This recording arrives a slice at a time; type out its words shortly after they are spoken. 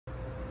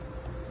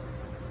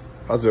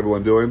How's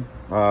everyone doing?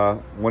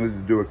 Wanted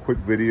to do a quick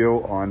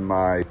video on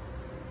my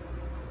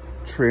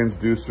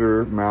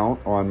transducer mount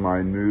on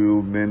my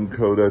new Minn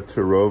Kota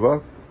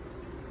Terrova.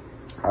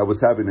 I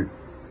was having a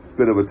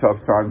bit of a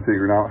tough time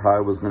figuring out how I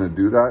was going to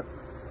do that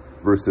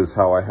versus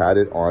how I had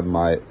it on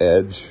my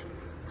Edge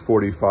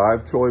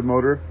 45 trolley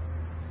motor,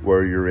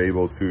 where you're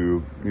able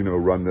to,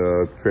 run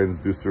the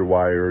transducer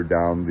wire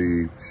down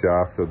the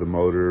shaft of the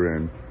motor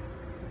and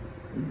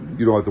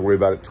you don't have to worry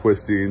about it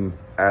twisting,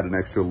 add an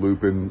extra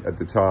loop in at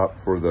the top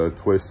for the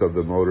twist of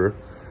the motor.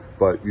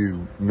 But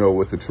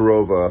with the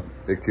Terrova,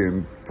 it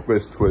can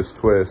twist,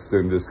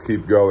 and just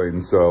keep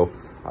going. So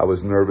I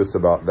was nervous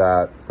about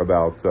that,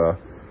 about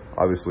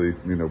obviously,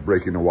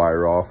 breaking the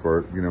wire off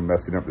or,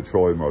 messing up the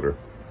trolley motor.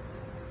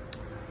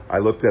 I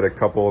looked at a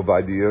couple of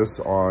ideas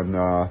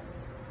on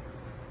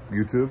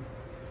YouTube.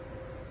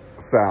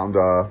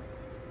 Found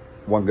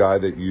one guy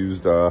that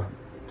used a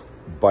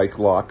bike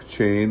lock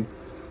chain,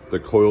 the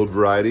coiled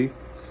variety,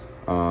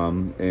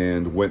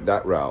 and went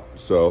that route.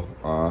 So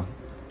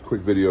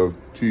quick video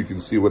so you can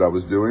see what I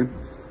was doing.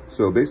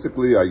 So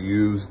basically I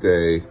used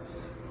a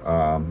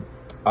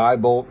eye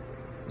bolt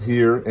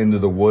here into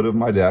the wood of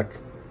my deck.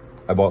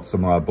 I bought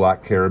some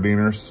black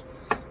carabiners,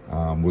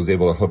 was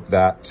able to hook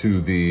that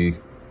to the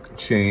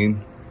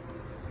chain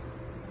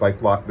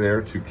bike lock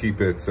there to keep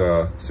it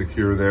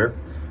secure there.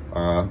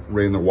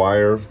 Ran the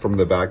wire from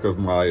the back of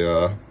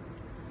my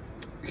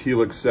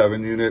Helix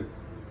 7 unit,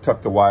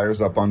 tucked the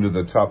wires up under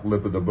the top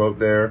lip of the boat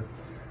there,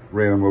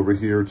 ran them over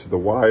here to the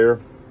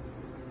wire.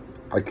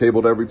 I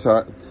cable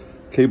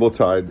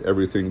tied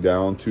everything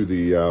down to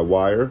the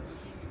wire,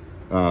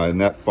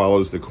 and that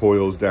follows the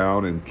coils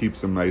down and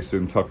keeps them nice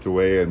and tucked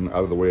away and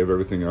out of the way of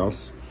everything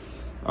else.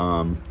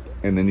 And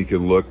then you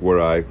can look where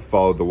I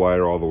followed the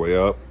wire all the way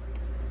up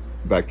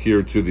back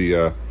here to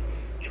the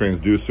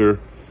transducer.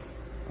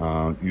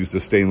 Used a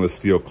stainless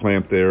steel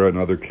clamp there,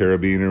 another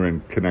carabiner,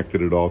 and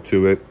connected it all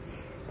to it.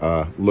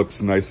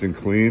 Looks nice and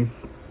clean.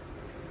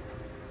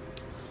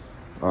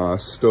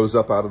 Stows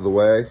up out of the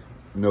way,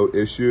 no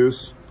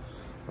issues.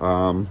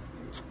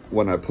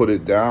 When I put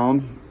it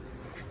down,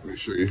 let me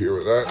show you here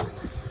with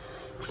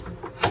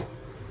that.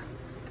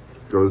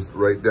 Goes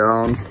right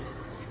down.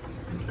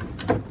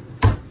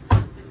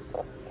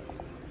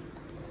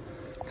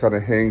 Kind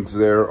of hangs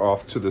there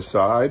off to the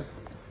side.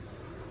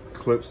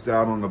 Clips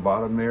down on the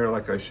bottom there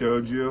like I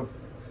showed you.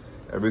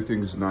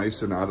 Everything's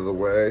nice and out of the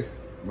way.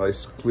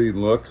 Nice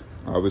clean look.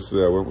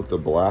 Obviously I went with the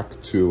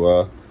black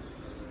to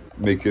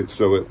make it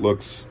so it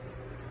looks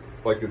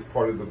like it's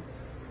part of the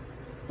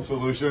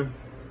solution.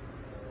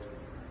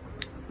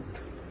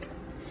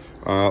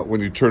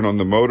 When you turn on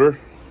the motor,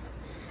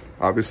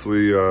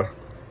 obviously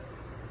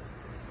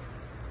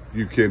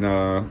you can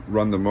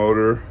run the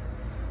motor.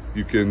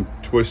 You can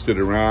twist it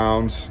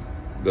around.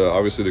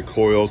 Obviously the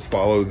coils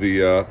follow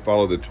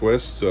the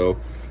twist, so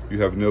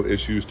you have no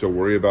issues to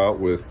worry about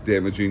with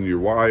damaging your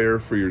wire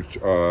for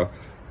your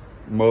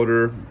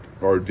motor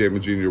or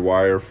damaging your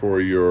wire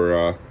for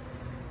your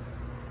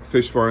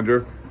fish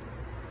finder.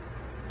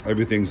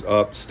 Everything's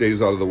up,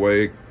 stays out of the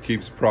way,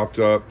 keeps propped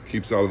up,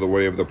 keeps out of the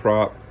way of the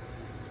prop,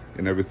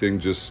 and everything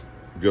just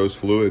goes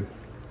fluid.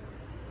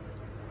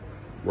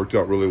 Worked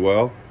out really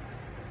well.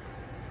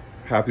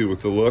 Happy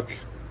with the look.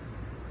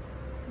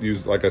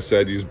 Like I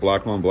said, used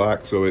black on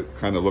black, so it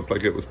kind of looked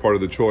like it was part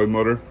of the trolley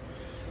motor.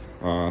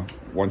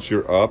 Once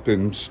you're up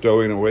and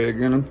stowing away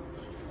again,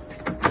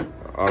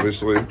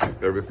 obviously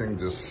everything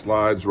just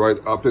slides right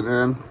up and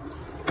in.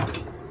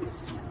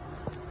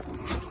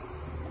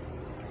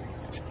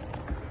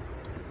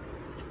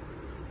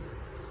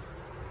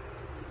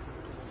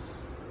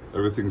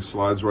 Everything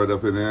slides right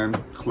up and in,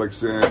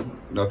 clicks in,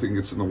 nothing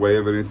gets in the way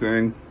of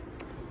anything.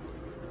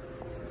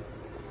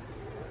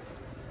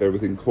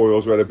 Everything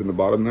coils right up in the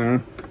bottom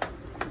there.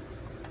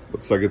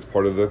 Looks like it's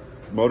part of the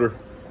motor.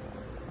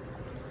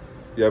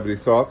 If you have any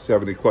thoughts,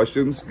 have any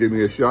questions, give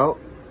me a shout.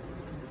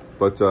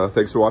 But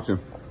thanks for watching.